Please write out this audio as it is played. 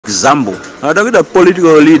example. A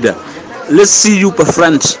political leader. Let's see you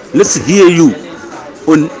front. Let's hear you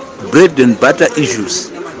on bread and butter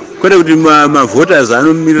issues. Kwete kuti voters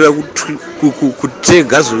anomirira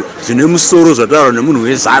kutega zvine musoro zvataura nemunhu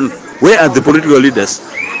wezanu. Where are the political leaders?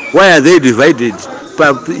 Why are they divided?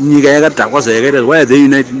 Nyika yakadhakwa zvayakaita. Why are they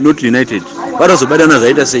not united? Vanozobatana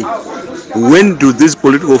zvaita sei? When do these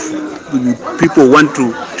political people want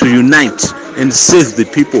to unite and save the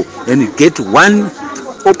people and get one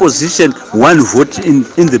opposition, one vote in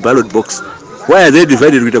the ballot box? Why are they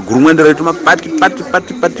divided with a gurumandara to party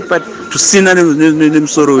to sina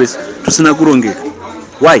nemsoro wese to sina kurongeka?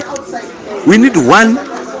 Why? We need one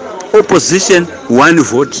opposition, one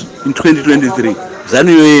vote in 2023.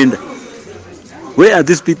 Zanu yoenda. Where are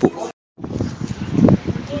these people?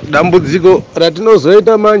 Dambudziko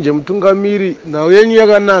ratinozoita manje mutungamiri nawo yenyu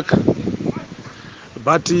yakanaka,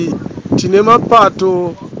 but tine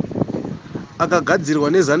mapato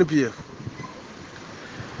akagadzirwa neZanu PF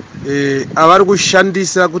avari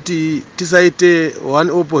kushandisa kuti tisaite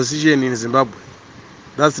one opposition in Zimbabwe.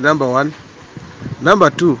 That's number one. Number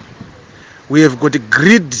two, we have got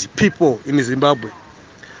greedy people in Zimbabwe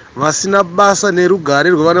vasina basa nerugare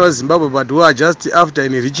rwevana vaZimbabwe, but who are just after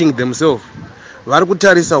enriching themselves. Vari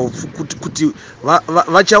kutarisa kuti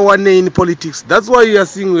vachawanei in politics. That's why you are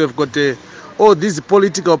seeing we have got all these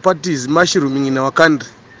political parties mushrooming in our country.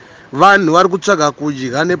 Vanhu vari kutsvaga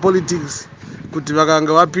kudya nepolitics, kuti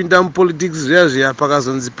vakanga vapinda mupolitics zviya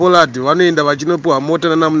pakazonzi Pollard vanoenda vachinopiwa mota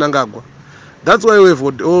nanaMnangagwa. That's why we have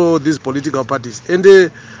got all these political parties. And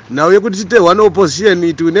now yekuti tite one opposition,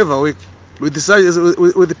 it will never work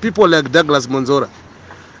with people like Douglas Monzora.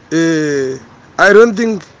 I don't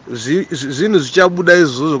think zvinhu zvichabuda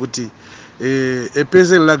izvozvo kuti a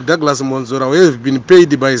person like Douglas Monzora who have been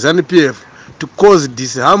paid by Zanu PF to cause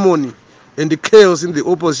disharmony and chaos in the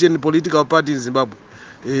opposition political party in Zimbabwe,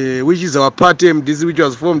 which is our party MDC, which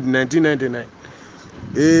was formed in 1999.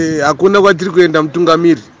 Hakuna kwatiri kuenda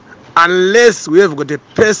mutungamiri unless we have got a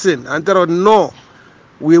person and no,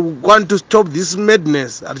 we want to stop this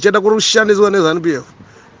madness. Hatichada kurushandiswa neZanu PF.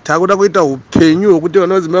 Takuda kuita upenyu hwekuti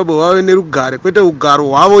vana veZimbabwe vave nerugare, kwete ugaro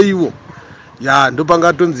hwavo ivo. Ya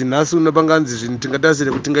ndopangatonzi nhasi unopanganzi zvinhu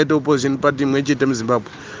tingatasire kuti tingaita opposition party imwe chete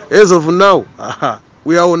muZimbabwe. As of now,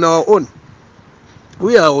 we are on our own.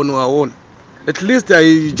 We are on our own. At least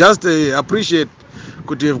I just appreciate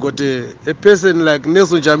kuti you've got a person like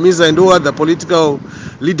Nelson Chamisa and all other political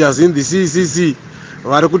leaders in the CCC.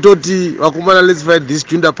 Vari kutoti vakumana, let's fight this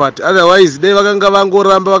Junda party. Otherwise, dai vakanga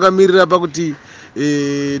vangoramba vakamirira pakuti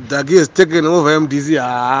Dagi has taken over MDC.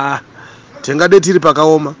 Tengade tiri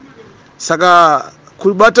pakaoma. Saka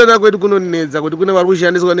kubatana kwedu kunonedza kuti kune vari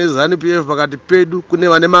kushandiswa neZanu PF pakati pedu, kune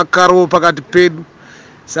vane makaro pakati pedu.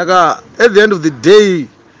 Saka at the end of the day,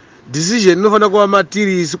 decision inofana kuva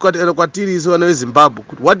matiri isu kwatiri isu vana veZimbabwe.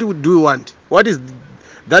 What do we want? What is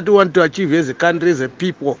that we want to achieve as a country, as a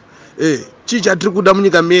people? Chii chatiri kuda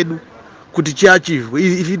munyika medu kuti chiachieve.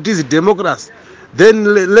 If it is democracy, then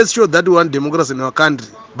let's show that we want democracy in our country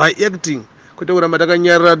by acting. Kuti kuramba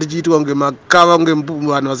takanyarara tichiitwa kunge makava kunge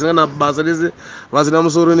vanhu vasina basa lese vasina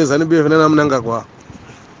musoro neZanu PF nanaMnangagwa.